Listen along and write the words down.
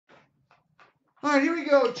All right, here we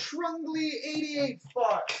go. Trungly88's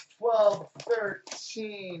box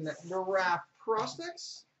 12-13 draft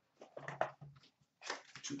prospects.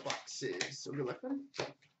 2 boxes. So good luck, buddy.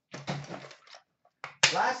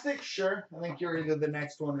 Plastic, sure. I think you're either the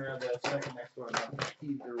next one or the second next one.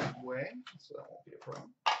 Either way, so that won't be a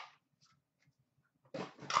problem.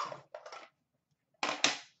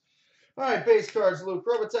 All right, base cards: Luke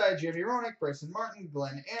Robitaille, Jamie Roenick, Bryson Martin,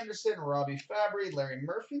 Glenn Anderson, Robbie Fabry, Larry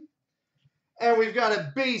Murphy. And we've got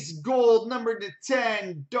a base gold number to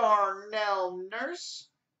 10, Darnell Nurse.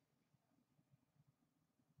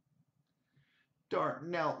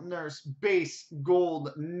 Darnell Nurse, base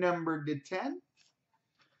gold number to 10.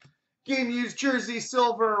 Game used jersey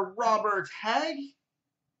silver, Robert Hagg.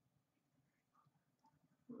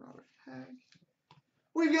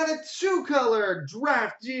 We've got a 2-color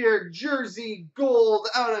draft year jersey gold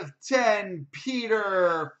out of 10,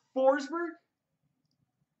 Peter Forsberg.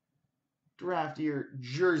 Draft year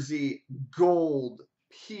jersey gold,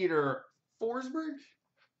 Peter Forsberg.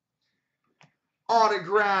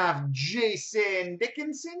 Autograph, Jason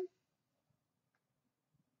Dickinson.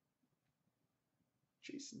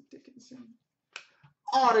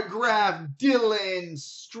 Autograph, Dylan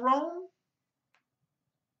Strome.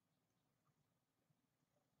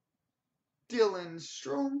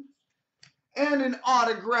 And an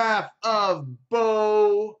autograph of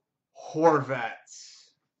Bo Horvat.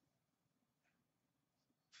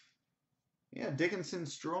 Yeah, Dickinson,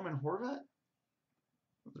 Strome, and Horvat.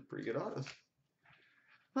 Those are pretty good autos.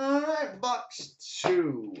 All right, box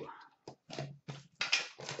 2.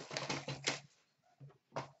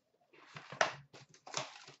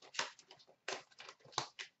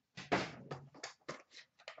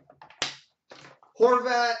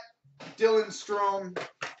 Horvat, Dylan Strome,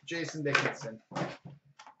 Jason Dickinson.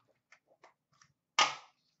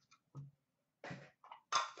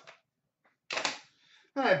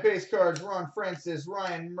 All right, base cards: Ron Francis,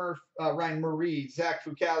 Ryan Murray, Zach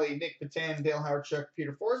Fucali, Nick Patan, Dale Howardchuk,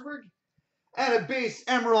 Peter Forsberg. And a base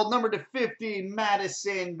emerald number to 50,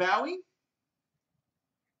 Madison Bowie.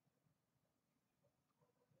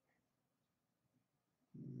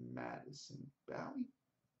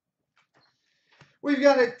 We've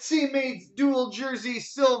got a teammates dual jersey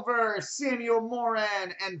silver, Samuel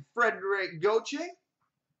Morin and Frederick Gauthier.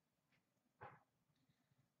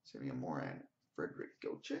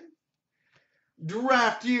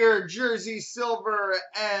 Draft year jersey silver,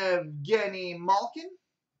 Evgeny Malkin.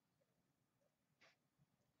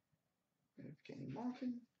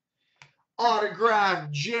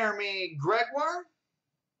 Autograph, Jeremy Gregoire.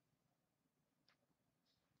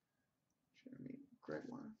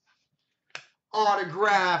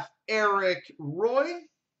 Autograph, Eric Roy.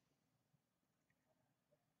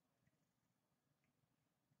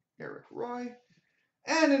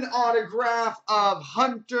 And an autograph of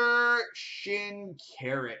Hunter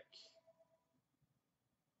Shinkaruk.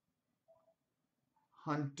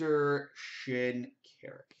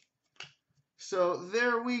 So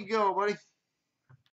there we go, buddy.